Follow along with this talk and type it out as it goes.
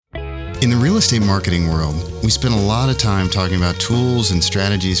In the real estate marketing world, we spend a lot of time talking about tools and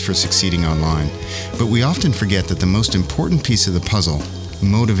strategies for succeeding online, but we often forget that the most important piece of the puzzle,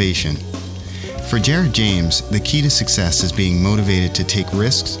 motivation. For Jared James, the key to success is being motivated to take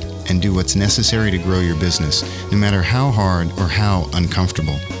risks and do what's necessary to grow your business, no matter how hard or how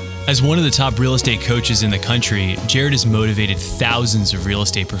uncomfortable. As one of the top real estate coaches in the country, Jared has motivated thousands of real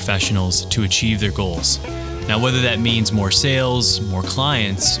estate professionals to achieve their goals. Now, whether that means more sales, more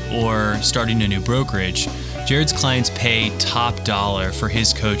clients, or starting a new brokerage, Jared's clients pay top dollar for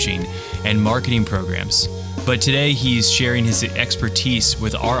his coaching and marketing programs. But today, he's sharing his expertise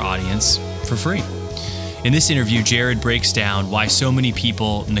with our audience for free. In this interview, Jared breaks down why so many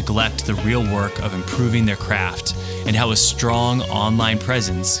people neglect the real work of improving their craft and how a strong online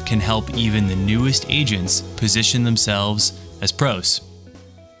presence can help even the newest agents position themselves as pros.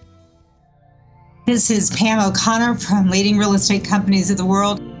 This is Pam O'Connor from leading real estate companies of the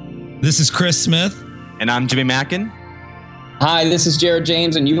world. This is Chris Smith. And I'm Jimmy Mackin. Hi, this is Jared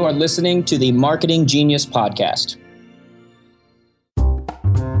James, and you are listening to the Marketing Genius Podcast.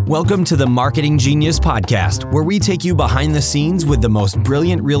 Welcome to the Marketing Genius Podcast, where we take you behind the scenes with the most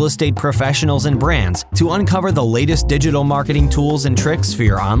brilliant real estate professionals and brands to uncover the latest digital marketing tools and tricks for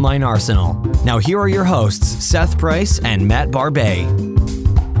your online arsenal. Now here are your hosts, Seth Price and Matt Barbet.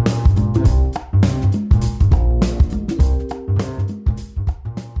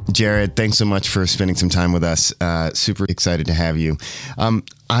 Jared, thanks so much for spending some time with us. Super excited to have you.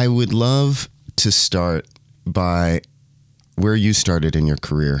 I would love to start by where you started in your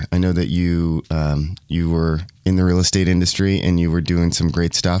career. I know that you were in the real estate industry and you were doing some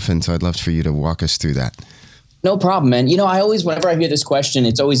great stuff, and so I'd love for you to walk us through that. No problem, man. Whenever I hear this question,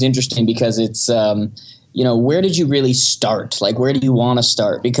 it's always interesting because it's, where did you really start? Like, where do you want to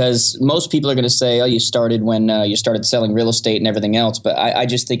start? Because most people are going to say, oh, you started when you started selling real estate and everything else. But I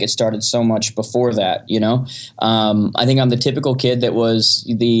just think it started so much before that, I think I'm the typical kid that was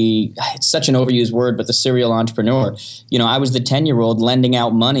it's such an overused word, but the serial entrepreneur. I was the 10-year-old lending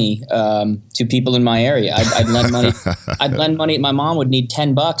out money to people in my area. I'd lend money. I'd lend money. My mom would need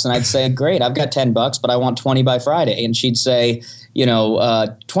 $10 and I'd say, great, I've got $10, but I want 20 by Friday. And she'd say,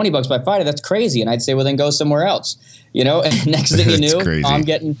 $20 by Friday, that's crazy. And I'd say, well, then go somewhere else, and next thing you knew,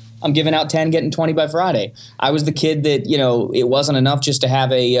 I'm giving out 10, getting 20 by Friday. I was the kid that, it wasn't enough just to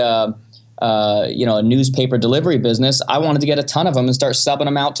have a newspaper delivery business. I wanted to get a ton of them and start subbing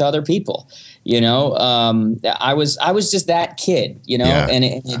them out to other people. I was just that kid,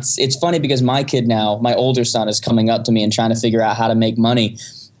 and it's funny because my kid now, my older son, is coming up to me and trying to figure out how to make money.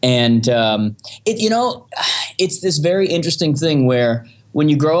 And, it's this very interesting thing where when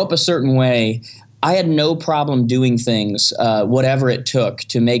you grow up a certain way, I had no problem doing things, whatever it took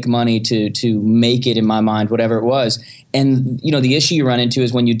to make money, to make it in my mind, whatever it was. And, the issue you run into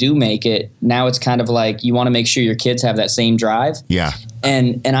is when you do make it, now it's kind of like you want to make sure your kids have that same drive. Yeah.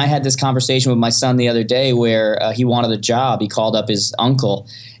 And I had this conversation with my son the other day where he wanted a job. He called up his uncle,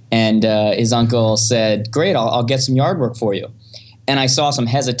 and his uncle said, great, I'll get some yard work for you. And I saw some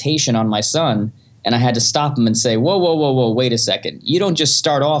hesitation on my son, and I had to stop him and say, whoa, wait a second. You don't just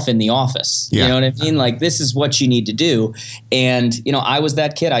start off in the office. Yeah. You know what I mean? Like, this is what you need to do. And, I was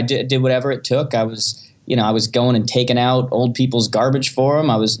that kid. I did whatever it took. I was going and taking out old people's garbage for them.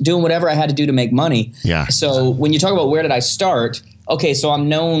 I was doing whatever I had to do to make money. Yeah. So when you talk about where did I start, okay, so I'm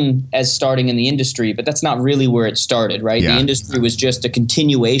known as starting in the industry, but that's not really where it started, right? Yeah. The industry was just a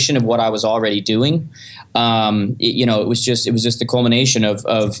continuation of what I was already doing. It was just the culmination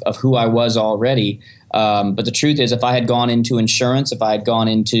of who I was already. But the truth is, if I had gone into insurance, if I had gone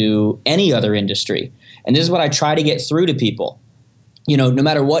into any other industry, and this is what I try to get through to people, no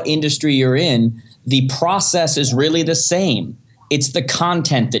matter what industry you're in, the process is really the same. It's the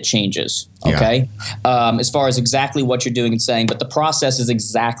content that changes, okay? Yeah. As far as exactly what you're doing and saying, but the process is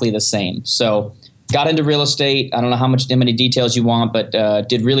exactly the same. So got into real estate. I don't know how many details you want, but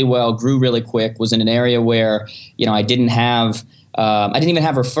did really well, grew really quick, was in an area where, I didn't even have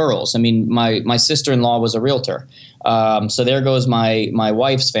referrals. I mean, my sister-in-law was a realtor. So there goes my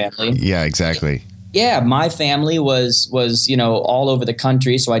wife's family. Yeah, exactly. Yeah, my family was all over the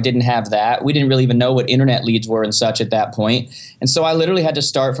country, so I didn't have that. We didn't really even know what internet leads were and such at that point. And so I literally had to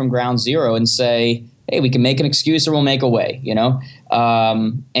start from ground zero and say, hey, we can make an excuse or we'll make a way,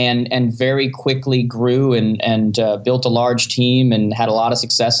 and very quickly grew and built a large team and had a lot of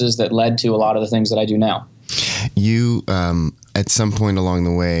successes that led to a lot of the things that I do now. You, at some point along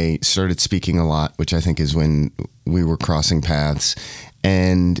the way, started speaking a lot, which I think is when we were crossing paths,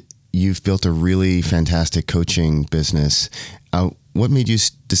 and you've built a really fantastic coaching business. What made you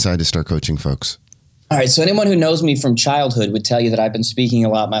decide to start coaching folks? All right. So anyone who knows me from childhood would tell you that I've been speaking a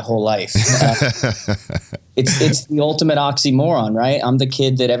lot my whole life. It's the ultimate oxymoron, right? I'm the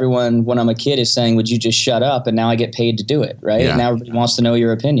kid that everyone, when I'm a kid, is saying, would you just shut up? And now I get paid to do it, right? Yeah. And now everybody wants to know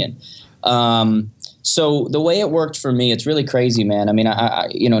your opinion. So the way it worked for me, it's really crazy, man. I mean, I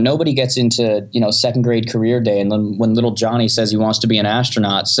nobody gets into, second grade career day. And then when little Johnny says he wants to be an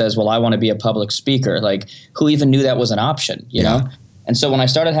astronaut, says, well, I want to be a public speaker. Like, who even knew that was an option, you know? And so when I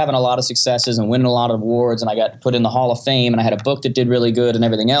started having a lot of successes and winning a lot of awards, and I got put in the Hall of Fame, and I had a book that did really good and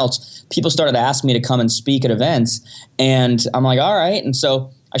everything else, people started to ask me to come and speak at events. And I'm like, all right. And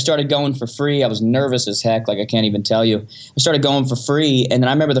so I started going for free. I was nervous as heck, like I can't even tell you. I started going for free. And then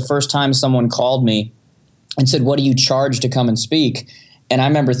I remember the first time someone called me and said, what do you charge to come and speak? And I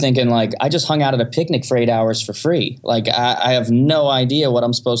remember thinking, like, I just hung out at a picnic for 8 hours for free. Like, I have no idea what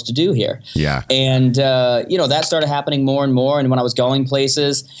I'm supposed to do here. Yeah. And, that started happening more and more. And when I was going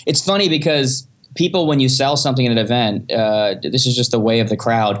places, it's funny because people, when you sell something at an event, this is just the way of the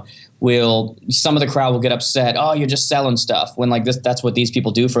crowd, some of the crowd will get upset. Oh, you're just selling stuff. When like this, that's what these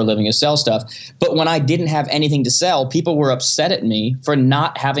people do for a living, is sell stuff. But when I didn't have anything to sell, people were upset at me for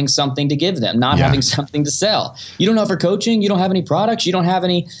not having something to give them, not having something to sell. You don't offer coaching. You don't have any products. You don't have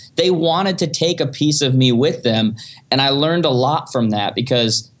any. They wanted to take a piece of me with them. And I learned a lot from that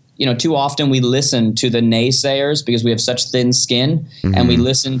because too often we listen to the naysayers because we have such thin skin, and we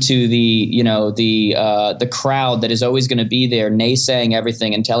listen to the crowd that is always going to be there naysaying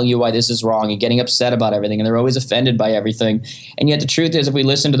everything and telling you why this is wrong and getting upset about everything, and they're always offended by everything. And yet the truth is, if we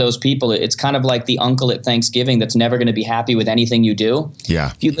listen to those people, it's kind of like the uncle at Thanksgiving that's never going to be happy with anything you do.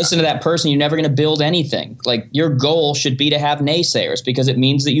 Yeah. If you listen to that person, you're never going to build anything. Like, your goal should be to have naysayers because it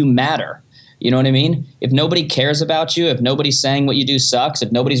means that you matter. You know what I mean? If nobody cares about you, if nobody's saying what you do sucks,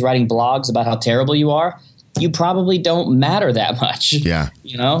 if nobody's writing blogs about how terrible you are, you probably don't matter that much. Yeah.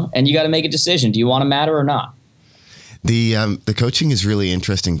 And you got to make a decision. Do you want to matter or not? The coaching is really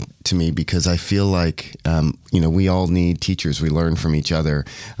interesting to me because I feel like, we all need teachers. We learn from each other.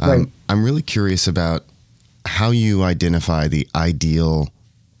 Right. I'm really curious about how you identify the ideal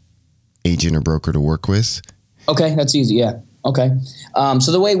agent or broker to work with. Okay, that's easy. Yeah. Okay.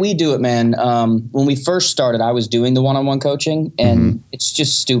 So the way we do it, man, when we first started, I was doing the one-on-one coaching, and it's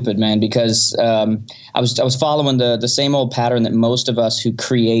just stupid, man, because I was following the same old pattern that most of us who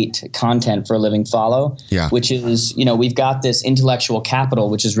create content for a living follow, which is, we've got this intellectual capital,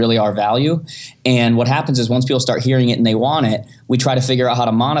 which is really our value. And what happens is once people start hearing it and they want it, we try to figure out how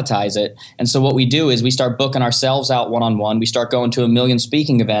to monetize it. And so what we do is we start booking ourselves out one-on-one. We start going to 1 million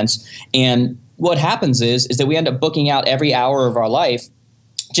speaking events, and what happens is that we end up booking out every hour of our life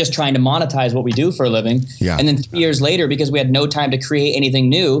just trying to monetize what we do for a living. Yeah. And then 3 years later, because we had no time to create anything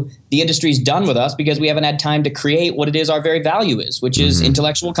new, the industry's done with us because we haven't had time to create what it is our very value is, which is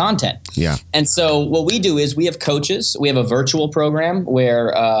intellectual content. Yeah. And so what we do is we have coaches. We have a virtual program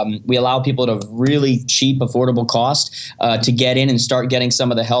where we allow people at a really cheap, affordable cost to get in and start getting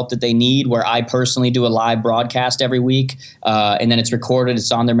some of the help that they need, where I personally do a live broadcast every week. And then it's recorded.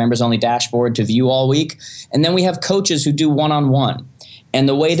 It's on their members only dashboard to view all week. And then we have coaches who do one-on-one. And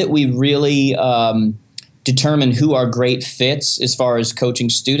the way that we really determine who are great fits as far as coaching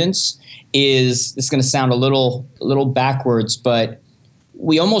students is, it's going to sound a little backwards, but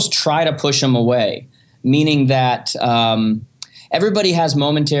we almost try to push them away, meaning that everybody has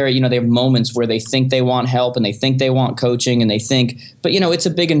momentary, they have moments where they think they want help and they think they want coaching and they think, but it's a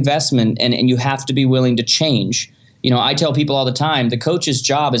big investment and you have to be willing to change. I tell people all the time, the coach's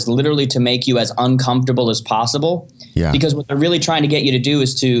job is literally to make you as uncomfortable as possible. Yeah. Because what they're really trying to get you to do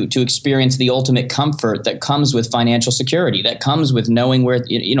is to experience the ultimate comfort that comes with financial security, that comes with knowing where,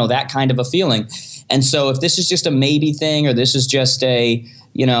 that kind of a feeling. And so if this is just a maybe thing, or this is just a,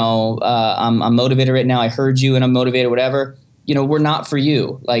 I'm motivated right now, I heard you and I'm motivated, whatever, we're not for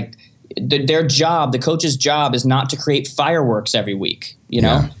you. Like their job, the coach's job is not to create fireworks every week,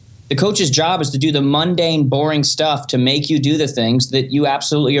 Yeah. The coach's job is to do the mundane, boring stuff to make you do the things that you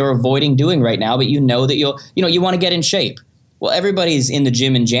absolutely are avoiding doing right now, but you know that you want to get in shape. Well, everybody's in the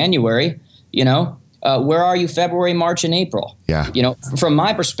gym in January, where are you February, March, and April? Yeah. From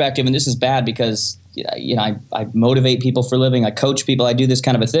my perspective, and this is bad because, I motivate people for a living. I coach people. I do this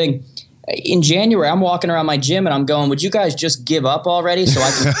kind of a thing. In January, I'm walking around my gym and I'm going, would you guys just give up already so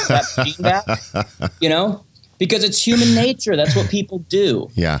I can get that feedback? Because it's human nature. That's what people do.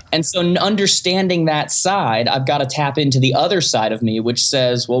 Yeah. And so understanding that side, I've got to tap into the other side of me, which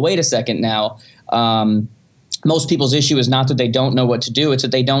says, well, wait a second now. Most people's issue is not that they don't know what to do. It's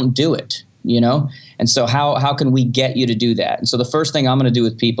that they don't do it, And so how can we get you to do that? And so the first thing I'm going to do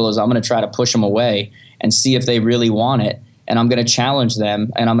with people is I'm going to try to push them away and see if they really want it. and I'm going to challenge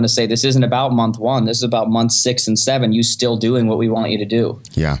them, and I'm going to say, this isn't about month 1. This is about month 6 and 7. You still doing what we want you to do.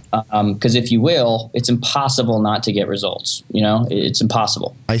 Yeah. Because if you will, it's impossible not to get results. It's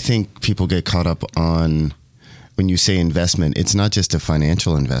impossible. I think people get caught up on, when you say investment, it's not just a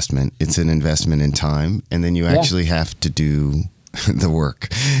financial investment. It's an investment in time. And then you actually have to do the work.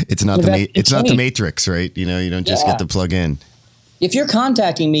 It's not the Matrix, right? You don't just get to plug in. If you're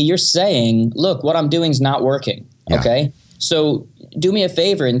contacting me, you're saying, look, what I'm doing is not working. Yeah. Okay. So do me a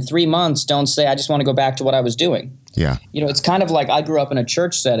favor. In 3 months, don't say, I just want to go back to what I was doing. Yeah. It's kind of like, I grew up in a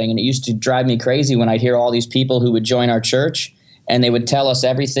church setting, and it used to drive me crazy when I'd hear all these people who would join our church, and they would tell us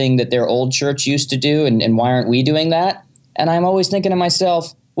everything that their old church used to do, and why aren't we doing that? And I'm always thinking to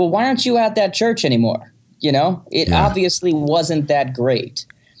myself, well, why aren't you at that church anymore? It obviously wasn't that great.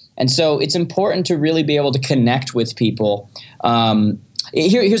 And so it's important to really be able to connect with people.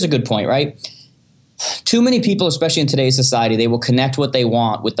 Here's a good point, right? Too many people, especially in today's society, they will connect what they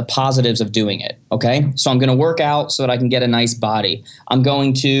want with the positives of doing it. Okay. So I'm going to work out so that I can get a nice body. I'm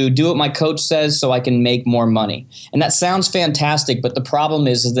going to do what my coach says so I can make more money. And that sounds fantastic, but the problem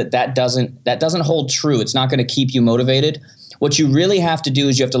is that doesn't hold true. It's not going to keep you motivated. What you really have to do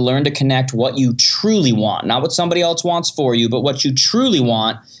is you have to learn to connect what you truly want, not what somebody else wants for you, but what you truly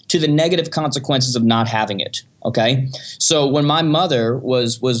want, to the negative consequences of not having it. Okay. So when my mother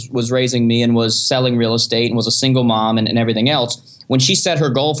was raising me and was selling real estate and was a single mom and everything else, when she set her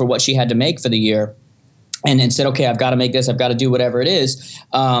goal for what she had to make for the year, and said, okay, I've got to make this, I've got to do whatever it is,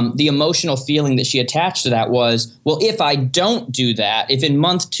 the emotional feeling that she attached to that was, well, if I don't do that, if in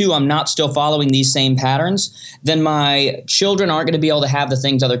month 2 I'm not still following these same patterns, then my children aren't going to be able to have the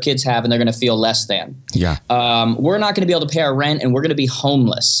things other kids have, and they're going to feel less than. Yeah. We're not going to be able to pay our rent, and we're going to be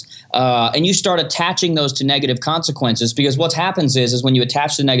homeless. And you start attaching those to negative consequences, because what happens is when you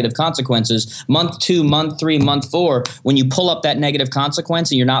attach the negative consequences, month 2, month 3, month 4, when you pull up that negative consequence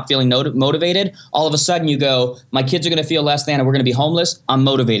and you're not feeling motivated, all of a sudden you go, my kids are going to feel less than, and we're going to be homeless. I'm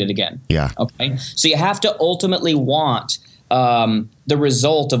motivated again. Yeah. Okay. So you have to ultimately want the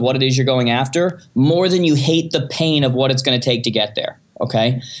result of what it is you're going after more than you hate the pain of what it's going to take to get there.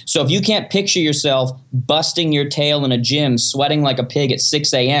 Okay. So if you can't picture yourself busting your tail in a gym, sweating like a pig at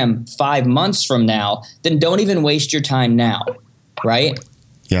 6 a.m. 5 months from now, then don't even waste your time now. Right?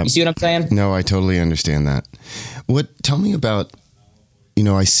 Yeah. You see what I'm saying? No, I totally understand that. Tell me about,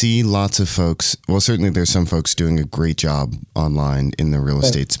 I see lots of folks, well, certainly there's some folks doing a great job online in the real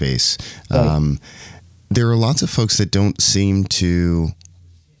estate space. Right. There are lots of folks that don't seem to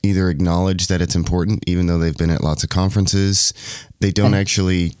either acknowledge that it's important, even though they've been at lots of conferences. They don't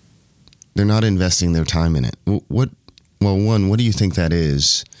actually, they're not investing their time in it. What do you think that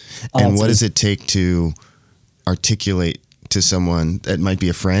is? And what does it take to articulate to someone that might be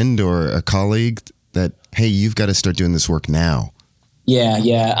a friend or a colleague that, hey, you've got to start doing this work now?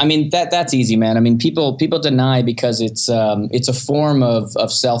 Yeah. I mean, that's easy, man. I mean, people deny because it's a form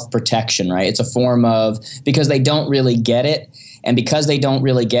of self-protection, right? It's a form of, because they don't really get it. And because they don't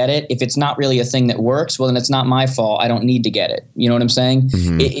really get it, if it's not really a thing that works, well, then it's not my fault. I don't need to get it. You know what I'm saying?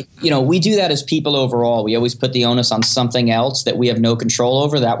 Mm-hmm. We do that as people overall. We always put the onus on something else that we have no control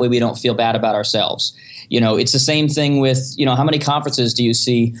over. That way we don't feel bad about ourselves. It's the same thing with, how many conferences do you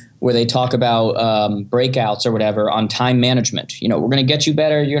see where they talk about breakouts or whatever on time management? We're going to get you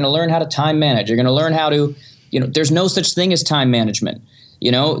better. You're going to learn how to time manage. You're going to learn how to, there's no such thing as time management.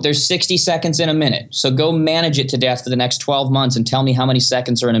 There's 60 seconds in a minute. So go manage it to death for the next 12 months and tell me how many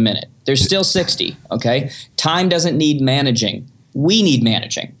seconds are in a minute. There's still 60, okay? Time doesn't need managing. We need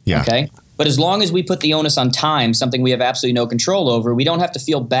managing, okay? But as long as we put the onus on time, something we have absolutely no control over, we don't have to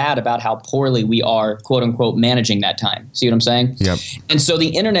feel bad about how poorly we are, quote unquote, managing that time. See what I'm saying? Yep. And so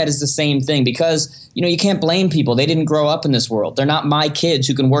the internet is the same thing, because, you can't blame people. They didn't grow up in this world. They're not my kids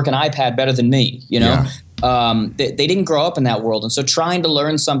who can work an iPad better than me, Yeah. They didn't grow up in that world. And so trying to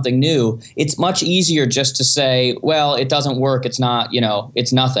learn something new, it's much easier just to say, well, it doesn't work. It's not,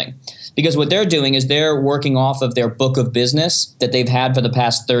 it's nothing. Because what they're doing is they're working off of their book of business that they've had for the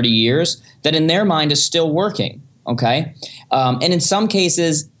past 30 years that in their mind is still working. Okay. And in some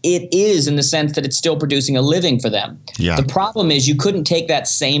cases, it is, in the sense that it's still producing a living for them. Yeah. The problem is you couldn't take that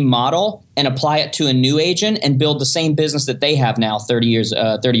same model and apply it to a new agent and build the same business that they have now 30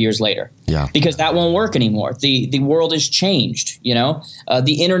 years later. Yeah. Because that won't work anymore. The world has changed,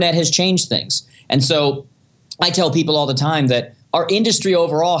 the internet has changed things. And so I tell people all the time that our industry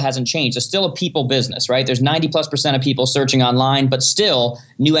overall hasn't changed. It's still a people business, right? There's 90+% of people searching online, but still,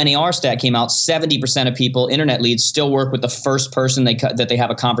 new NAR stat came out, 70% of people, internet leads, still work with the first person that they have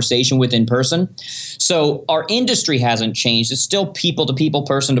a conversation with in person. So our industry hasn't changed. It's still people to people,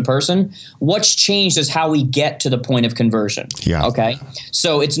 person to person. What's changed is how we get to the point of conversion. Yeah. Okay.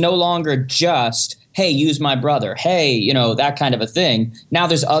 So it's no longer just, hey, use my brother. Hey, that kind of a thing. Now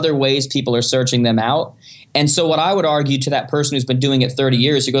there's other ways people are searching them out. And so what I would argue to that person who's been doing it 30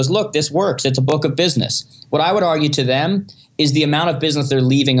 years, who goes, look, this works. It's a book of business. What I would argue to them is the amount of business they're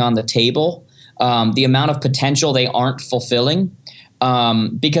leaving on the table, the amount of potential they aren't fulfilling.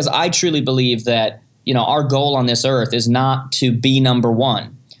 Because I truly believe that, our goal on this earth is not to be number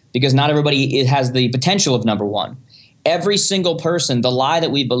one, because not everybody has the potential of number one. Every single person, the lie that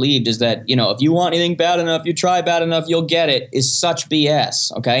we believed is that, if you want anything bad enough, you try bad enough, you'll get it, is such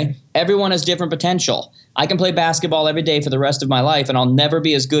BS, okay? Everyone has different potential. I can play basketball every day for the rest of my life, and I'll never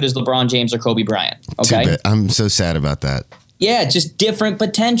be as good as LeBron James or Kobe Bryant, okay? I'm so sad about that. Yeah, just different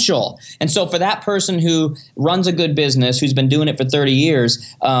potential. And so for that person who runs a good business, who's been doing it for 30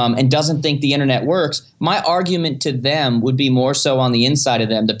 years and doesn't think the internet works, my argument to them would be more so on the inside of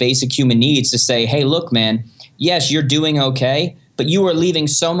them, the basic human needs, to say, hey, look, man, yes, you're doing okay, but you are leaving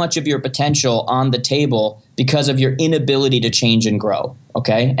so much of your potential on the table because of your inability to change and grow,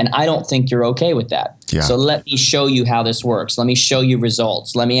 okay? And I don't think you're okay with that. Yeah. So let me show you how this works. Let me show you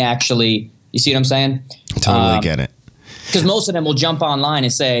results. Let me actually, you see what I'm saying? Totally get it. Because most of them will jump online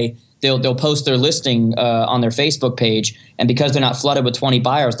and say, they'll post their listing on their Facebook page, and because they're not flooded with 20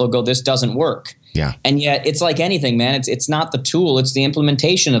 buyers, they'll go, this doesn't work. Yeah. And yet it's like anything, man. It's not the tool, it's the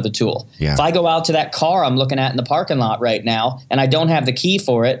implementation of the tool. Yeah. If I go out to that car I'm looking at in the parking lot right now and I don't have the key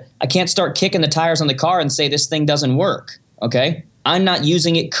for it, I can't start kicking the tires on the car and say this thing doesn't work, okay? I'm not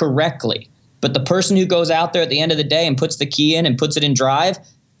using it correctly. But the person who goes out there at the end of the day and puts the key in and puts it in drive,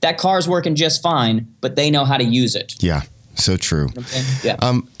 that car is working just fine, but they know how to use it. Yeah, so true. Yeah.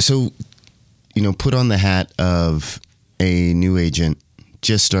 So, put on the hat of a new agent,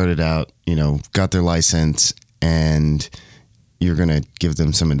 just started out, got their license, and you're going to give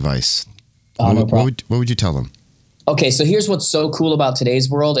them some advice. No problem. What would you tell them? Okay, so here's what's so cool about today's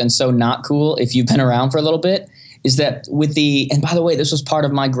world, and so not cool if you've been around for a little bit, is that and by the way, this was part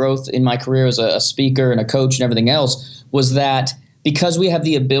of my growth in my career as a speaker and a coach and everything else, was that because we have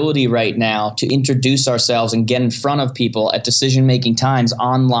the ability right now to introduce ourselves and get in front of people at decision-making times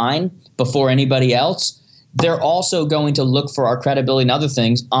online before anybody else, they're also going to look for our credibility and other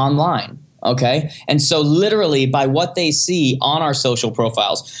things online, okay? And so literally by what they see on our social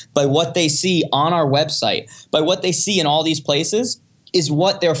profiles, by what they see on our website, by what they see in all these places is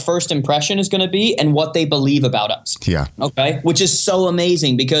what their first impression is going to be and what they believe about us. Yeah. Okay? Which is so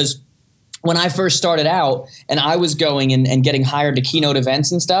amazing because when I first started out and I was going and getting hired to keynote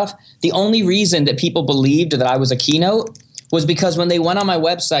events and stuff, the only reason that people believed that I was a keynote was because when they went on my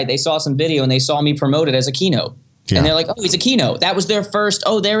website, they saw some video and they saw me promoted as a keynote. Yeah. And they're like, oh, he's a keynote. That was their first,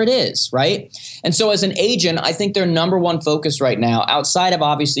 oh, there it is, right? And so as an agent, I think their number one focus right now, outside of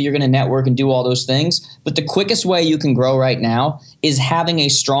obviously you're going to network and do all those things, but the quickest way you can grow right now is having a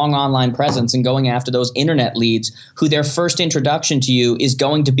strong online presence and going after those internet leads who their first introduction to you is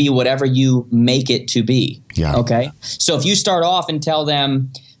going to be whatever you make it to be. Yeah. Okay? So if you start off and tell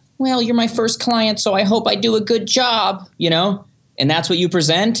them, well, you're my first client, so I hope I do a good job, and that's what you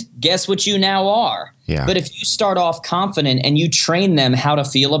present, guess what you now are. Yeah. But if you start off confident and you train them how to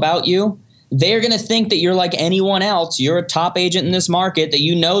feel about you, they're going to think that you're like anyone else. You're a top agent in this market, that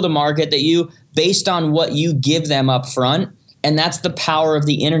you know the market, that you, based on what you give them up front. And that's the power of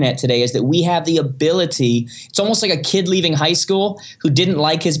the internet today, is that we have the ability. It's almost like a kid leaving high school who didn't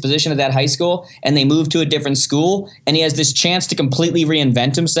like his position at that high school and they moved to a different school and he has this chance to completely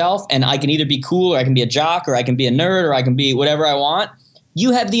reinvent himself. And I can either be cool or I can be a jock or I can be a nerd or I can be whatever I want.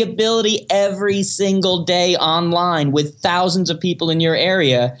 You have the ability every single day online with thousands of people in your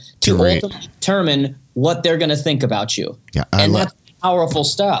area to ultimately determine what they're going to think about you. Yeah, and that's powerful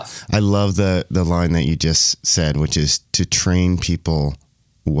stuff. I love the line that you just said, which is to train people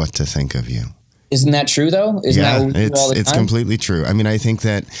what to think of you. Isn't that true, though? Isn't that what we do all the time? It's completely true. I mean, I think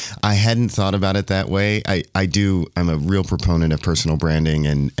that I hadn't thought about it that way. I'm a real proponent of personal branding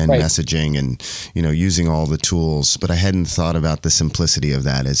and right. messaging and, using all the tools, but I hadn't thought about the simplicity of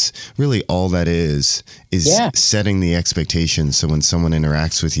that. Is really all that is setting the expectations. So when someone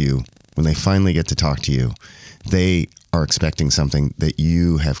interacts with you, when they finally get to talk to you, they are expecting something that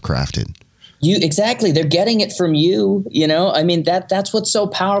you have crafted. Exactly. They're getting it from you, I mean, that's what's so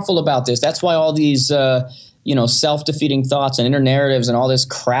powerful about this. That's why all these, self-defeating thoughts and inner narratives and all this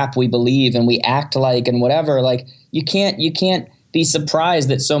crap we believe and we act like and whatever, like you can't be surprised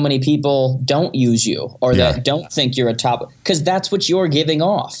that so many people don't use you or that don't think you're a top, because that's what you're giving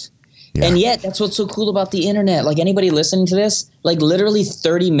off. Yeah. And yet that's what's so cool about the internet. Like anybody listening to this, like literally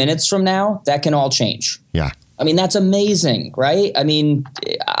 30 minutes from now, that can all change. Yeah. I mean, that's amazing, right? I mean,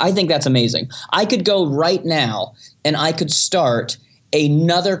 I think that's amazing. I could go right now and I could start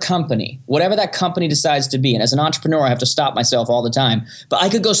another company, whatever that company decides to be. And as an entrepreneur, I have to stop myself all the time. But I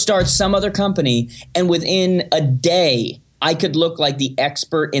could go start some other company, and within a day, I could look like the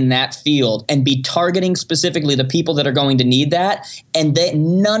expert in that field and be targeting specifically the people that are going to need that. And that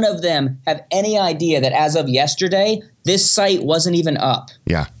none of them have any idea that as of yesterday, this site wasn't even up.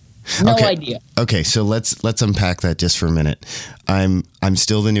 Yeah. No idea. Okay, so let's unpack that just for a minute. I'm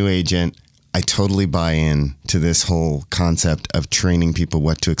still the new agent. I totally buy in to this whole concept of training people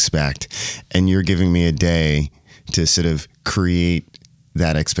what to expect. And you're giving me a day to sort of create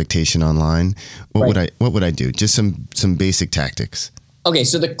that expectation online. What would I do? Just some basic tactics. Okay,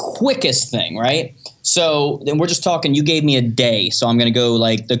 so the quickest thing, right? So then we're just talking, you gave me a day, so I'm going to go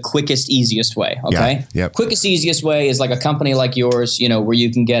like the quickest, easiest way, okay? Yeah, yep. Quickest, easiest way is like a company like yours, where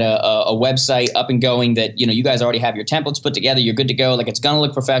you can get a website up and going that, you guys already have your templates put together, you're good to go, like it's going to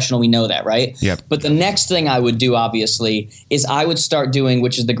look professional, we know that, right? Yep. But the next thing I would do, obviously, is I would start doing,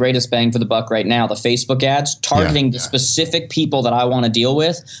 which is the greatest bang for the buck right now, the Facebook ads, targeting the specific people that I want to deal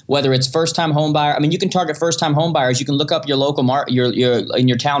with, whether it's first-time home buyer. I mean, you can target first-time home buyers, you can look up your local in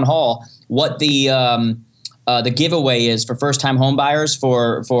your town hall what the giveaway is for first-time home buyers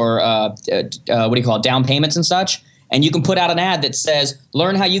for down payments and such. And you can put out an ad that says,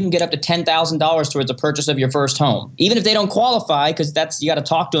 learn how you can get up to $10,000 towards the purchase of your first home. Even if they don't qualify, because you got to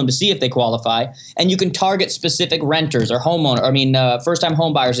talk to them to see if they qualify. And you can target specific renters or first-time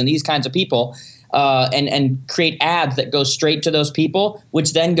home buyers and these kinds of people. And create ads that go straight to those people,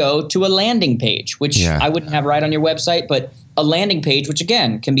 which then go to a landing page, which I wouldn't have right on your website, but a landing page, which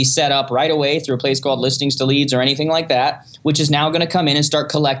again can be set up right away through a place called Listings to Leads or anything like that, which is now going to come in and start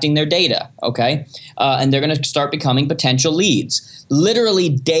collecting their data, okay? And they're going to start becoming potential leads. Literally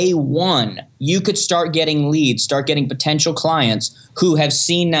day one, you could start getting leads, start getting potential clients who have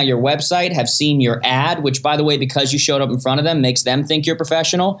seen now your website, have seen your ad, which, by the way, because you showed up in front of them, makes them think you're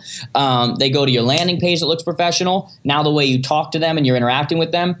professional. They go to your landing page that looks professional. Now the way you talk to them and you're interacting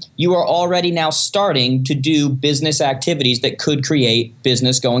with them, you are already now starting to do business activities that could create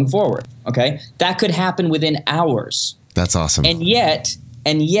business going forward, okay? That could happen within hours. That's awesome. And yet,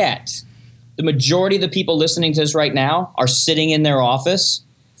 the majority of the people listening to this right now are sitting in their office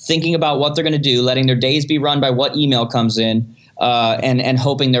thinking about what they're going to do, letting their days be run by what email comes in, and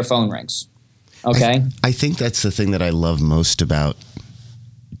hoping their phone rings. Okay? I think that's the thing that I love most about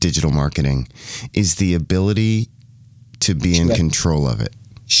digital marketing is the ability to be in control of it.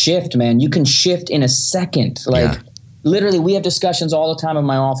 Shift, man. You can shift in a second. Literally, we have discussions all the time in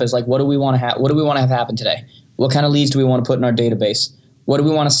my office. Like, what do we want to have? What do we want to have happen today? What kind of leads do we want to put in our database? What do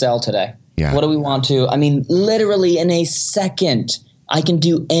we want to sell today? Yeah. What do we want to? I mean, literally in a second, I can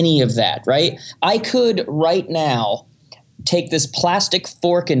do any of that, right? I could right now take this plastic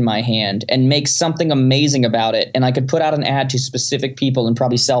fork in my hand and make something amazing about it, and I could put out an ad to specific people and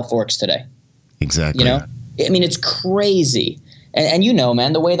probably sell forks today. Exactly. I mean, it's crazy. And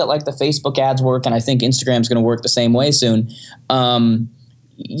man, the way that like the Facebook ads work, and I think Instagram's going to work the same way soon,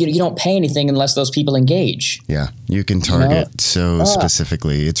 you don't pay anything unless those people engage. Yeah, you can target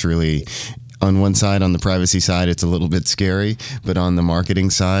specifically. It's really, on one side, on the privacy side, it's a little bit scary, but on the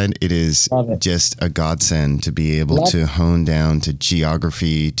marketing side, it is just a godsend to be able to hone down to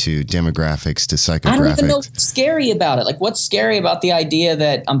geography, to demographics, to psychographics. I don't even know what's scary about it. Like, what's scary about the idea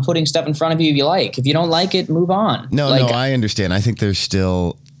that I'm putting stuff in front of you if you like? If you don't like it, move on. No, I understand. I think there's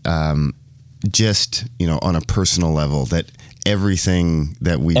still just, on a personal level that everything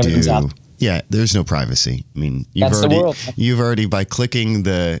that we do. Yeah, there's no privacy. I mean, you've already by clicking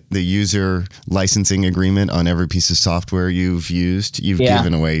the user licensing agreement on every piece of software you've used, you've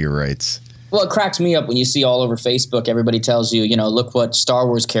given away your rights. Well, it cracks me up when you see all over Facebook, everybody tells you, look what Star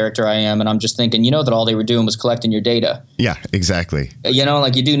Wars character I am. And I'm just thinking, that all they were doing was collecting your data. Yeah, exactly.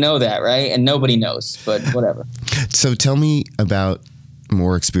 You do know that, right? And nobody knows, but whatever. So tell me about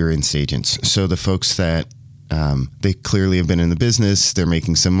more experienced agents. So the folks that they clearly have been in the business. They're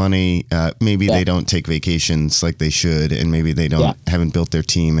making some money. Maybe they don't take vacations like they should, and maybe they haven't built their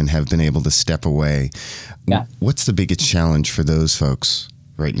team and have been able to step away. Yeah. What's the biggest challenge for those folks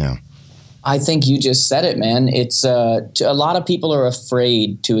right now? I think you just said it, man. It's a lot of people are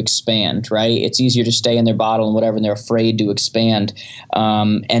afraid to expand, right? It's easier to stay in their bottle and whatever, and they're afraid to expand.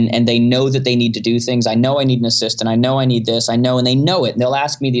 And they know that they need to do things. I know I need an assistant. I know I need this. I know, and they know it. And they'll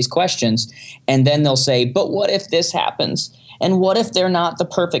ask me these questions, and then they'll say, but what if this happens? And what if they're not the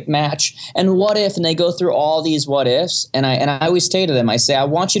perfect match? And what if? And they go through all these what ifs. And I always say to them, I say, I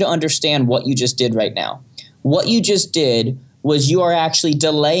want you to understand what you just did right now. What you just did was you are actually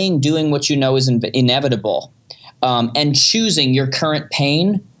delaying doing what you know is inevitable, and choosing your current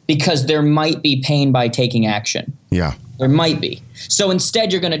pain because there might be pain by taking action. Yeah. There might be. So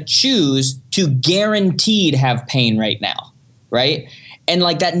instead, you're going to choose to guaranteed have pain right now, right? And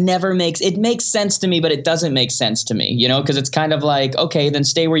like that never makes sense to me, but it doesn't make sense to me, because it's kind of like, okay, then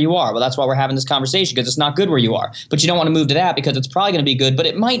stay where you are. Well, that's why we're having this conversation, because it's not good where you are. But you don't want to move to that because it's probably going to be good, but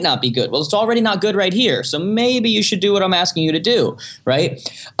it might not be good. Well, it's already not good right here. So maybe you should do what I'm asking you to do, right?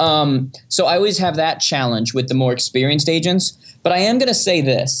 So I always have that challenge with the more experienced agents. But I am going to say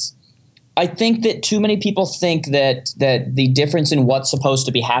this. I think that too many people think that the difference in what's supposed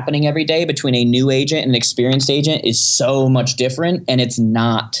to be happening every day between a new agent and an experienced agent is so much different, and it's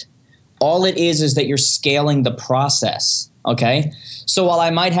not. All it is that you're scaling the process, okay? So while I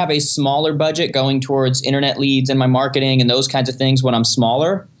might have a smaller budget going towards internet leads and my marketing and those kinds of things when I'm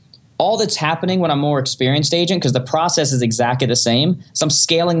smaller, all that's happening when I'm more experienced agent, because the process is exactly the same, so I'm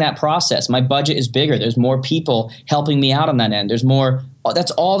scaling that process. My budget is bigger. There's more people helping me out on that end. There's more.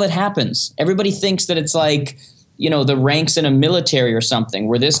 That's all that happens. Everybody thinks that it's like, the ranks in a military or something,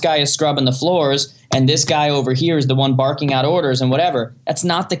 where this guy is scrubbing the floors and this guy over here is the one barking out orders and whatever. That's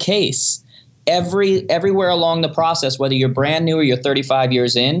not the case. Everywhere along the process, whether you're brand new or you're 35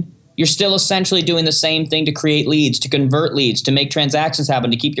 years in, you're still essentially doing the same thing to create leads, to convert leads, to make transactions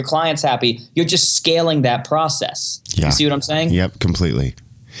happen, to keep your clients happy. You're just scaling that process. Yeah. You see what I'm saying? Yep, completely.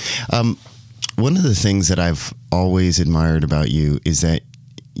 One of the things that I've always admired about you is that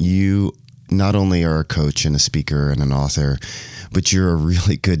you not only are a coach and a speaker and an author, but you're a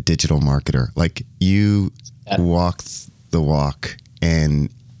really good digital marketer. Like, you walk the walk,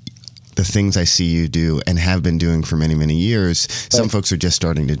 and the things I see you do and have been doing for many, many years, some folks are just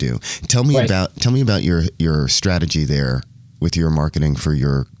starting to do. Tell me about your strategy there with your marketing for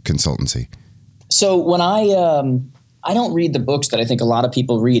your consultancy. So when I don't read the books that I think a lot of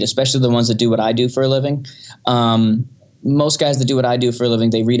people read, especially the ones that do what I do for a living. Most guys that do what I do for a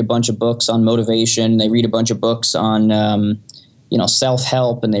living, they read a bunch of books on motivation. They read a bunch of books on,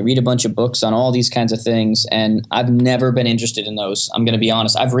 self-help, and they read a bunch of books on all these kinds of things. And I've never been interested in those. I'm going to be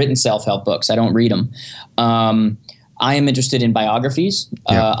honest. I've written self-help books. I don't read them. I am interested in biographies,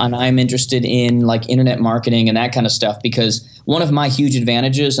 and I'm interested in like internet marketing and that kind of stuff, because one of my huge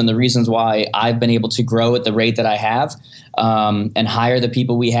advantages and the reasons why I've been able to grow at the rate that I have, and hire the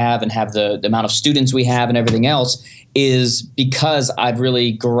people we have and have the amount of students we have and everything else, is because I've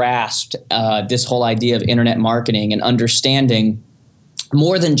really grasped this whole idea of internet marketing and understanding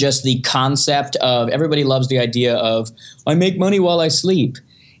more than just the concept of, everybody loves the idea of, I make money while I sleep.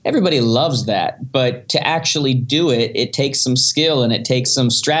 Everybody loves that, but to actually do it, it takes some skill, and it takes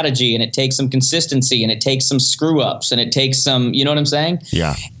some strategy, and it takes some consistency, and it takes some screw ups, and it takes some, you know what I'm saying?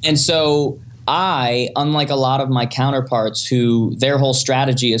 Yeah. And so I, unlike a lot of my counterparts who their whole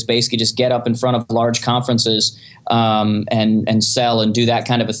strategy is basically just get up in front of large conferences and sell and do that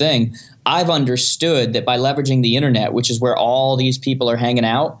kind of a thing, I've understood that by leveraging the internet, which is where all these people are hanging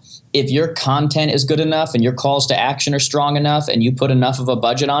out, if your content is good enough and your calls to action are strong enough and you put enough of a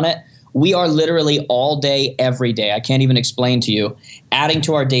budget on it, we are literally all day, every day, I can't even explain to you, adding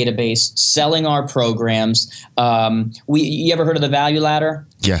to our database, selling our programs. You ever heard of the value ladder?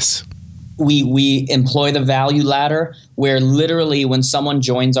 Yes. We employ the value ladder, where literally when someone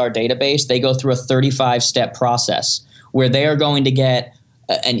joins our database, they go through a 35-step process where they are going to get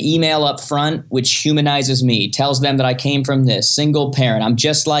an email up front, which humanizes me, tells them that I came from this, single parent, I'm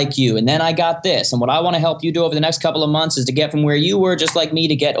just like you, and then I got this, and what I want to help you do over the next couple of months is to get from where you were just like me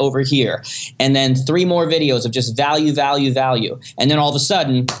to get over here. And then 3 more videos of just value, value, value. And then all of a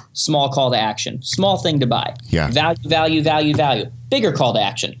sudden, small call to action, small thing to buy. Yeah. Value, value, value, value. Bigger call to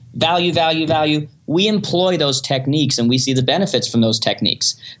action. Value, value, value. We employ those techniques, and we see the benefits from those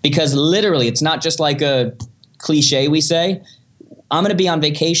techniques, because literally it's not just like a cliche we say. I'm going to be on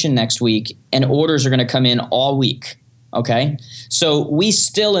vacation next week, and orders are going to come in all week, okay? So we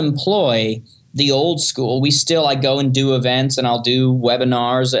still employ the old school. I go and do events, and I'll do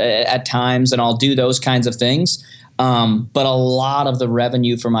webinars at times, and I'll do those kinds of things. But a lot of the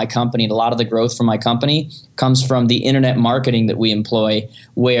revenue for my company, and a lot of the growth for my company comes from the internet marketing that we employ,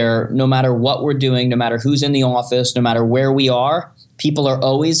 where no matter what we're doing, no matter who's in the office, no matter where we are, people are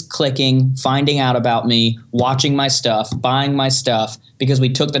always clicking, finding out about me, watching my stuff, buying my stuff, because we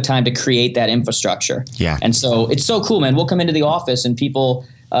took the time to create that infrastructure. Yeah. And so it's so cool, man. We'll come into the office and people,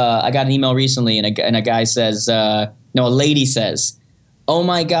 I got an email recently and a guy says, a lady says, "Oh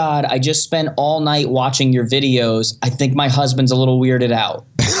my God, I just spent all night watching your videos. I think my husband's a little weirded out."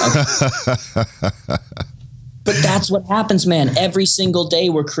 But that's what happens, man. Every single day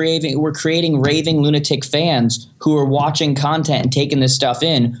we're creating raving lunatic fans who are watching content and taking this stuff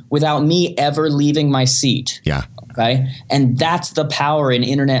in without me ever leaving my seat. Yeah. Okay. And that's the power in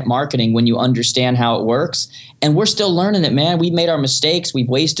internet marketing when you understand how it works. And we're still learning it, man. We've made our mistakes. We've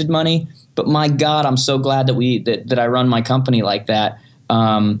wasted money. But my God, I'm so glad that I run my company like that.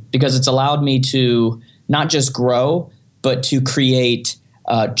 Because it's allowed me to not just grow, but to create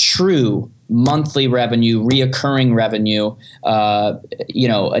true monthly revenue, reoccurring revenue, a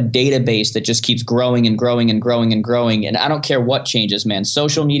database that just keeps growing and growing and growing and growing. And I don't care what changes, man.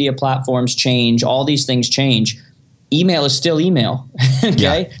 Social media platforms change. All these things change. Email is still email.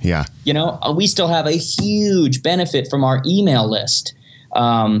 Okay. Yeah. We still have a huge benefit from our email list.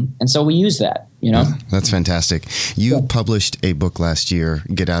 And so we use that. That's fantastic. You published a book last year,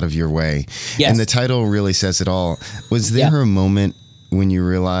 Get Out of Your Way. Yes. And the title really says it all. Was there a moment when you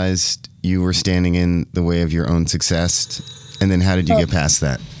realized you were standing in the way of your own success? And then how did you get past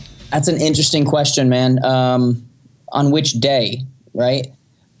that? That's an interesting question, man. On which day, right?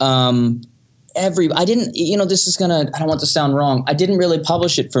 I don't want to sound wrong. I didn't really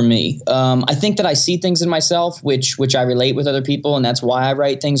publish it for me. I think that I see things in myself, which I relate with other people. And that's why I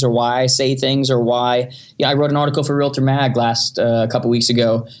write things or why I say things or why, I wrote an article for Realtor Mag a couple weeks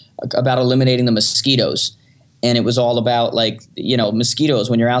ago about eliminating the mosquitoes. And it was all about mosquitoes.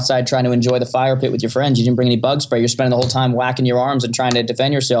 When you're outside trying to enjoy the fire pit with your friends, you didn't bring any bug spray. You're spending the whole time whacking your arms and trying to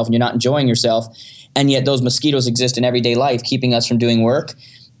defend yourself, and you're not enjoying yourself. And yet those mosquitoes exist in everyday life, keeping us from doing work.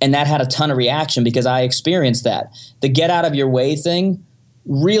 And that had a ton of reaction because I experienced that. The get out of your way thing,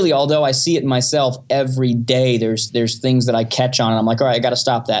 really, although I see it in myself every day, there's things that I catch on and I'm like, all right, I got to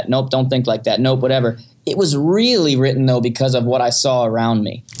stop that. Nope, don't think like that. Nope, whatever. It was really written, though, because of what I saw around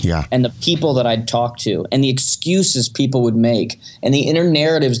me. Yeah. And the people that I'd talk to and the excuses people would make and the inner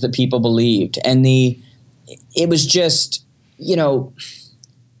narratives that people believed. And it was just, you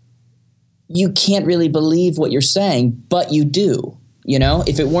can't really believe what you're saying, but you do.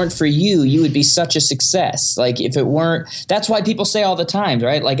 If it weren't for you, you would be such a success. That's why people say all the time,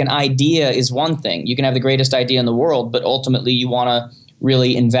 right? Like an idea is one thing. You can have the greatest idea in the world, but ultimately you want to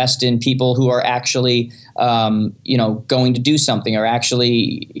really invest in people who are actually, going to do something or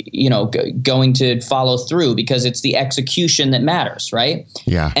actually, going to follow through because it's the execution that matters, right?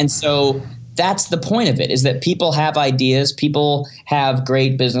 Yeah. And so that's the point of it, is that people have ideas, people have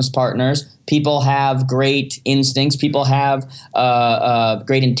great business partners, people have great instincts, people have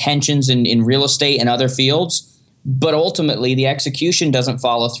great intentions in real estate and other fields, but ultimately the execution doesn't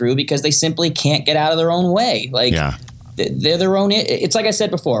follow through because they simply can't get out of their own way. They're their own. It's like I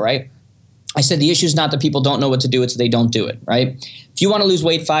said before, right? I said the issue is not that people don't know what to do, it's that they don't do it, right? If you want to lose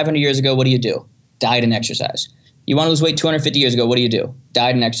weight 500 years ago, what do? Diet and exercise. You want to lose weight 250 years ago, what do?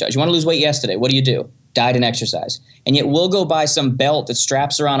 Diet and exercise. You want to lose weight yesterday, what do? Diet and exercise. And yet we'll go buy some belt that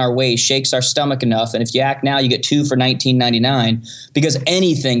straps around our waist, shakes our stomach enough, and if you act now, you get 2 for $19.99 because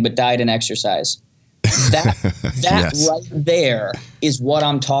anything but diet and exercise. That yes. Right there is what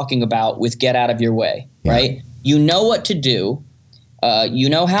I'm talking about with get out of your way, right? You know what to do. You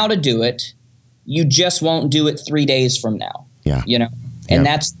know how to do it. You just won't do it 3 days from now. Yeah. And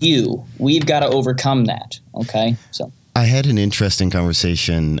that's you. We've got to overcome that. Okay. So I had an interesting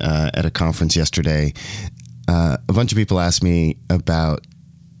conversation at a conference yesterday. A bunch of people asked me about,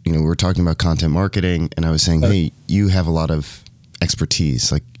 we were talking about content marketing, and I was saying, hey, you have a lot of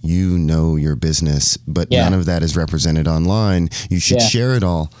expertise, like your business, but none of that is represented online. You should share it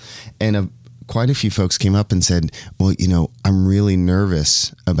all. And quite a few folks came up and said, well, I'm really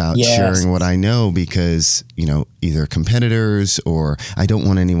nervous about sharing what I know because, either competitors or I don't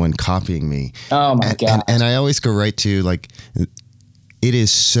want anyone copying me. Oh my God. And I always go right to it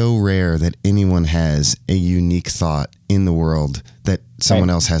is so rare that anyone has a unique thought in the world that someone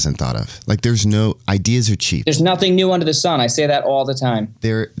else hasn't thought of. There's no ideas are cheap. There's nothing new under the sun. I say that all the time.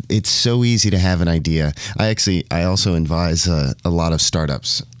 It's so easy to have an idea. I also advise a lot of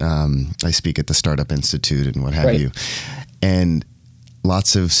startups. I speak at the Startup Institute and what have you. And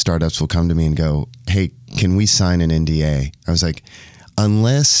lots of startups will come to me and go, hey, can we sign an NDA? I was like,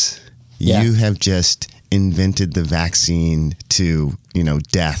 unless you have just invented the vaccine to,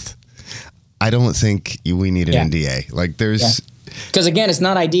 death, I don't think we need an NDA. Like there's... Because again, it's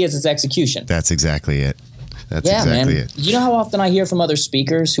not ideas, it's execution. That's exactly it. That's exactly it. You know how often I hear from other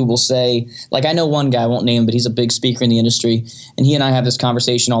speakers who will say, like I know one guy, I won't name him, but he's a big speaker in the industry, and he and I have this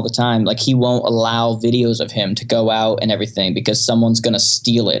conversation all the time. Like he won't allow videos of him to go out and everything because someone's going to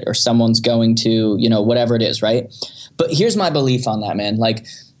steal it or someone's going to, whatever it is, right? But here's my belief on that, man. Like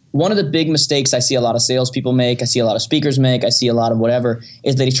one of the big mistakes I see a lot of salespeople make, I see a lot of speakers make, I see a lot of whatever,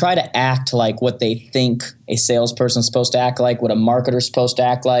 is they try to act like what they think a salesperson's supposed to act like, what a marketer's supposed to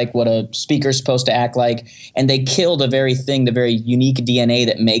act like, what a speaker's supposed to act like, and they kill the very thing, the very unique DNA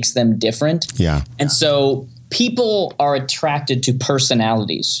that makes them different. Yeah. And so people are attracted to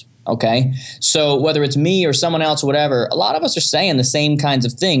personalities. Okay. So whether it's me or someone else, whatever, a lot of us are saying the same kinds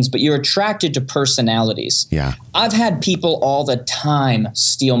of things, but you're attracted to personalities. Yeah. I've had people all the time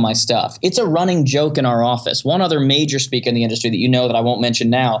steal my stuff. It's a running joke in our office. One other major speaker in the industry that that I won't mention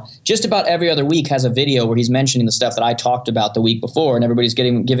now, just about every other week has a video where he's mentioning the stuff that I talked about the week before and everybody's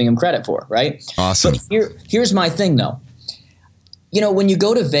giving him credit for, right? Awesome. But here's my thing though. When you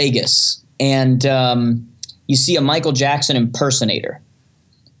go to Vegas and you see a Michael Jackson impersonator,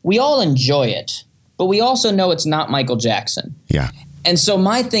 we all enjoy it, but we also know it's not Michael Jackson. Yeah. And so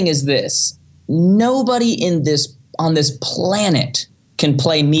my thing is this: nobody on this planet can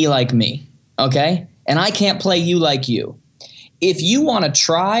play me like me, okay? And I can't play you like you. If you want to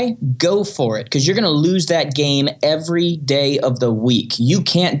try, go for it, because you're going to lose that game every day of the week. You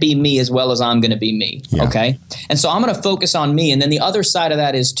can't be me as well as I'm going to be me, okay? And so I'm going to focus on me. And then the other side of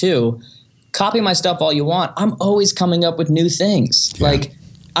that is too, copy my stuff all you want. I'm always coming up with new things. Yeah. Like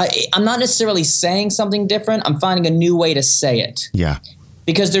I'm not necessarily saying something different. I'm finding a new way to say it. Yeah.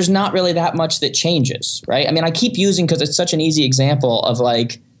 Because there's not really that much that changes, right? I mean, I keep using, because it's such an easy example of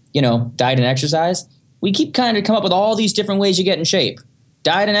like, diet and exercise. We keep kind of come up with all these different ways you get in shape.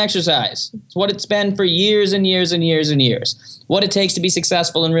 Diet and exercise. It's what it's been for years and years and years and years. What it takes to be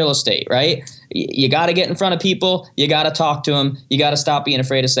successful in real estate, right? You got to get in front of people. You got to talk to them. You got to stop being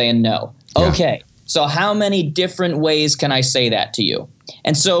afraid of saying no. Yeah. Okay. So how many different ways can I say that to you?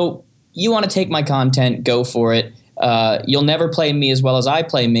 And so you want to take my content, go for it. You'll never play me as well as I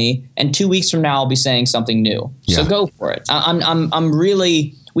play me. And 2 weeks from now, I'll be saying something new. Yeah. So go for it. I'm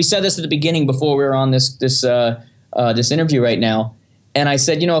really, we said this at the beginning before we were on this interview right now. And I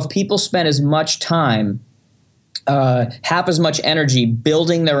said, if people spend as much time, half as much energy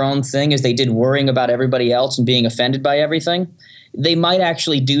building their own thing as they did worrying about everybody else and being offended by everything, they might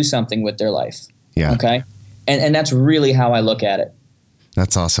actually do something with their life. Yeah. Okay. And that's really how I look at it.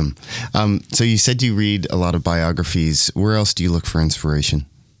 That's awesome. So you said you read a lot of biographies. Where else do you look for inspiration?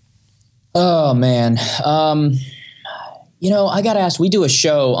 Oh, man. I got asked, we do a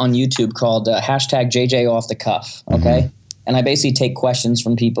show on YouTube called #JJ Off the Cuff. Okay. Mm-hmm. And I basically take questions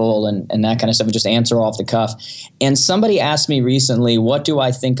from people and that kind of stuff and just answer off the cuff. And somebody asked me recently, what do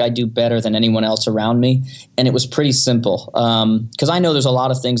I think I do better than anyone else around me? And it was pretty simple. Because I know there's a lot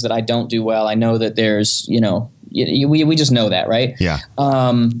of things that I don't do well. I know that there's, we just know that, right? Yeah.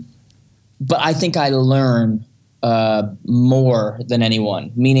 But I think I learn more than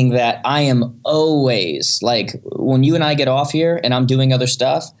anyone, meaning that I am always, like, when you and I get off here and I'm doing other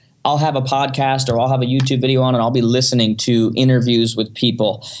stuff, I'll have a podcast or I'll have a YouTube video on and I'll be listening to interviews with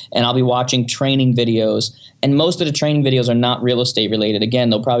people and I'll be watching training videos. And most of the training videos are not real estate related.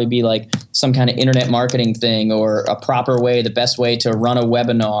 Again, they'll probably be like some kind of internet marketing thing or a proper way, the best way to run a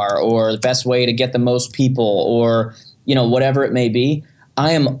webinar or the best way to get the most people or, whatever it may be.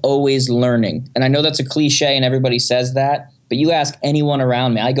 I am always learning. And I know that's a cliche and everybody says that. But you ask anyone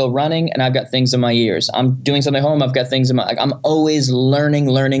around me, I go running and I've got things in my ears. I'm doing something at home, I've got things in my, I'm always learning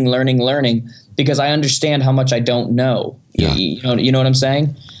because I understand how much I don't know. Yeah. You know what I'm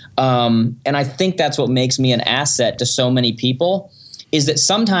saying? And I think that's what makes me an asset to so many people is that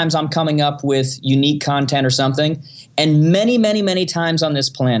sometimes I'm coming up with unique content or something. And many, many, many times on this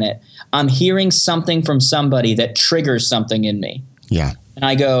planet, I'm hearing something from somebody that triggers something in me. Yeah. And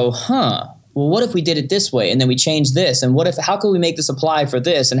I go, well, what if we did it this way and then we change this? And how could we make this apply for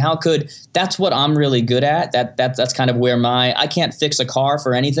this? And that's what I'm really good at. That's kind of where I can't fix a car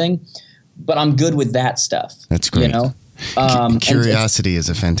for anything, but I'm good with that stuff. That's great. Curiosity is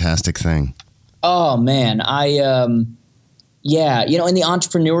a fantastic thing. Oh man. And the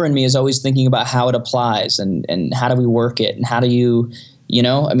entrepreneur in me is always thinking about how it applies and how do we work it and how do you,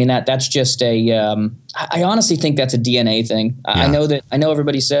 that's just I honestly think that's a DNA thing. Yeah. I know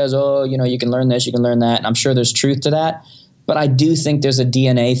everybody says, you can learn this, you can learn that. And I'm sure there's truth to that. But I do think there's a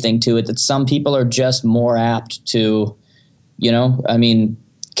DNA thing to it that some people are just more apt to,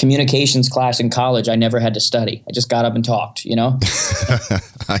 communications class in college, I never had to study. I just got up and talked,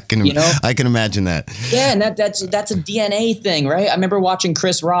 I can imagine that. Yeah. And that's a DNA thing, right? I remember watching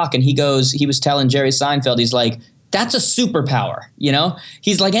Chris Rock, and he was telling Jerry Seinfeld, he's like, that's a superpower.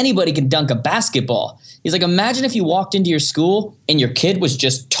 He's like, anybody can dunk a basketball. He's like, imagine if you walked into your school and your kid was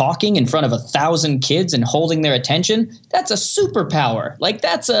just talking in front of 1,000 kids and holding their attention. That's a superpower. Like,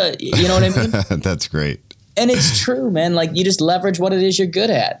 that's you know what I mean? That's great. And it's true, man. Like, you just leverage what it is you're good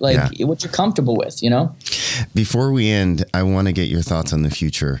at, what you're comfortable with, Before we end, I want to get your thoughts on the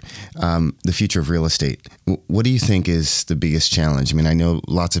future of real estate. What do you think is the biggest challenge? I mean, I know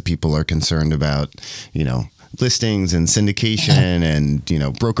lots of people are concerned about, listings and syndication and,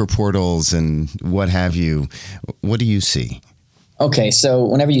 broker portals and what have you. What do you see? Okay. So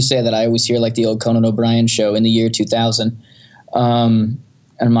whenever you say that, I always hear like the old Conan O'Brien show in the year 2000. And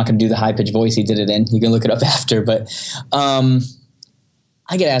I'm not going to do the high-pitched voice he did it in. You can look it up after. But I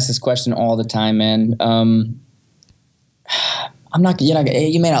get asked this question all the time, man. You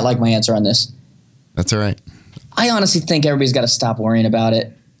may not like my answer on this. That's all right. I honestly think everybody's got to stop worrying about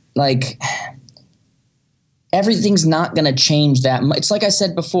it. Like, everything's not going to change that much. It's like I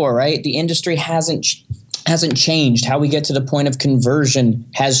said before, right? The industry hasn't changed. How we get to the point of conversion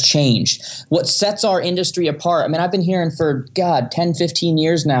has changed. What sets our industry apart, I mean, I've been hearing for, 10, 15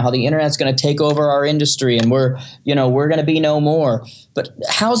 years now how the internet's going to take over our industry and we're going to be no more. But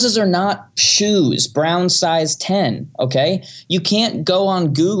houses are not shoes, brown size 10, okay? You can't go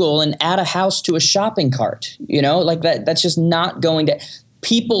on Google and add a house to a shopping cart, like that's just not going to.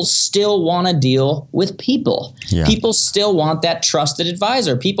 People still want to deal with people. Yeah. People still want that trusted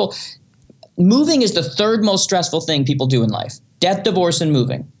advisor. Moving is the third most stressful thing people do in life. Death, divorce, and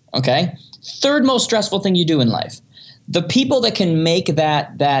moving. Okay? Third most stressful thing you do in life. The people that can make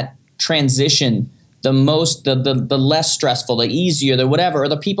that transition the less stressful, the easier, the whatever, are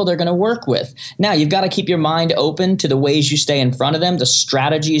the people they're going to work with. Now, you've got to keep your mind open to the ways you stay in front of them, the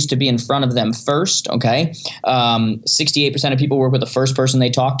strategies to be in front of them first, okay? 68% of people work with the first person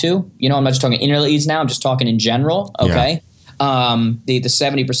they talk to. I'm not just talking internet leads now. I'm just talking in general, okay? Yeah. The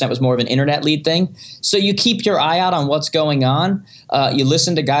 70% was more of an internet lead thing. So you keep your eye out on what's going on. You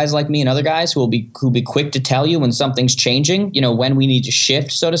listen to guys like me and other guys who'll be quick to tell you when something's changing, when we need to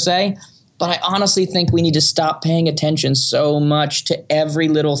shift, so to say. But I honestly think we need to stop paying attention so much to every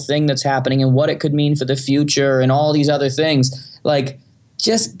little thing that's happening and what it could mean for the future and all these other things. Like,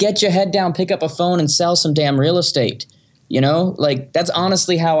 just get your head down, pick up a phone and sell some damn real estate. Like, that's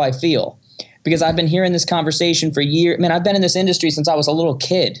honestly how I feel. Because I've been hearing this conversation for years. Man, I've been in this industry since I was a little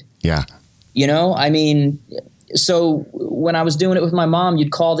kid. Yeah. I mean, so when I was doing it with my mom,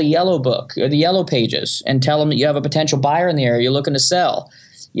 you'd call the Yellow Book or the Yellow Pages and tell them that you have a potential buyer in the area you're looking to sell.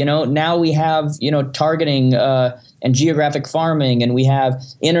 Now we have, targeting and geographic farming, and we have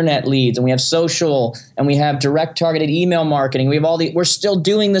internet leads, and we have social, and we have direct targeted email marketing. We have we're still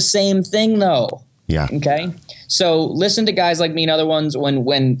doing the same thing though. Yeah. Okay. So listen to guys like me and other ones when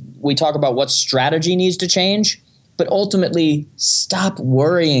we talk about what strategy needs to change, but ultimately stop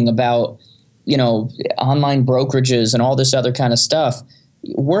worrying about, online brokerages and all this other kind of stuff.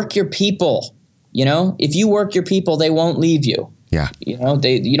 Work your people. If you work your people, they won't leave you. Yeah. You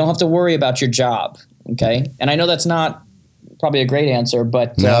don't have to worry about your job. Okay. And I know that's not probably a great answer,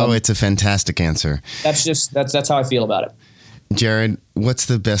 but no, it's a fantastic answer. That's how I feel about it. Jared, what's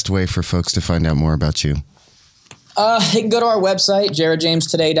the best way for folks to find out more about you? They can go to our website,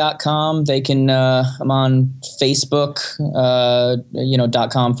 jaredjamestoday.com. They can, I'm on Facebook,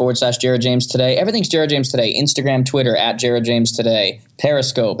 .com/JaredJamesToday. Everything's Jared James Today. Instagram, Twitter, @JaredJamesToday.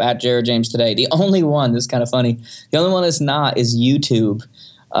 Periscope, @JaredJamesToday. The only one, this is kind of funny, the only one that's not is YouTube.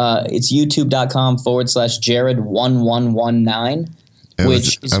 It's youtube.com/Jared1119.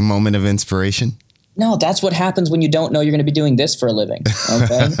 Which is a moment of inspiration? No, that's what happens when you don't know you're going to be doing this for a living,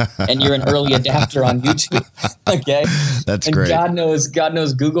 okay? And you're an early adapter on YouTube, okay? That's great. God knows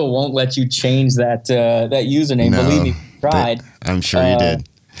Google won't let you change that username. No, believe me, tried. I'm sure you did.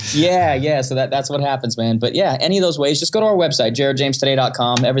 Yeah. So that's what happens, man. But yeah, any of those ways, just go to our website,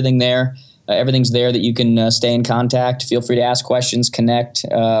 jaredjamestoday.com. Everything there. Everything's there that you can stay in contact. Feel free to ask questions, connect.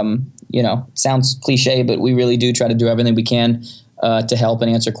 It sounds cliche, but we really do try to do everything we can to help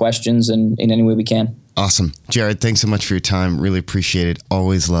and answer questions in any way we can. Awesome. Jared, thanks so much for your time. Really appreciate it.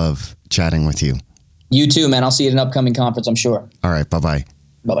 Always love chatting with you. You too, man. I'll see you at an upcoming conference, I'm sure. All right. Bye-bye.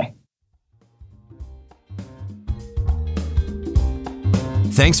 Bye-bye.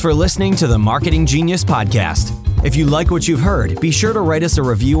 Thanks for listening to the Marketing Genius Podcast. If you like what you've heard, be sure to write us a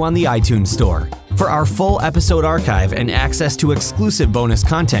review on the iTunes Store. For our full episode archive and access to exclusive bonus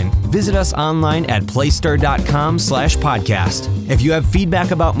content, visit us online at playstir.com/podcast. If you have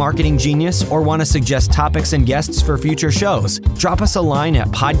feedback about Marketing Genius or want to suggest topics and guests for future shows, drop us a line at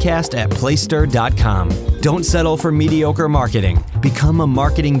podcast@playstir.com. Don't settle for mediocre marketing. Become a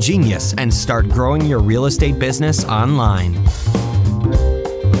marketing genius and start growing your real estate business online.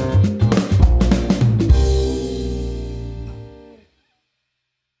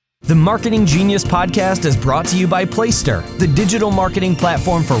 The Marketing Genius podcast is brought to you by Playstir, the digital marketing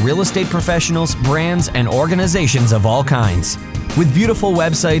platform for real estate professionals, brands, and organizations of all kinds. With beautiful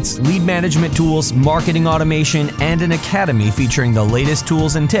websites, lead management tools, marketing automation, and an academy featuring the latest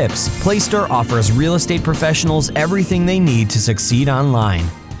tools and tips, Playstir offers real estate professionals everything they need to succeed online.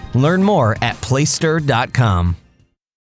 Learn more at playstir.com.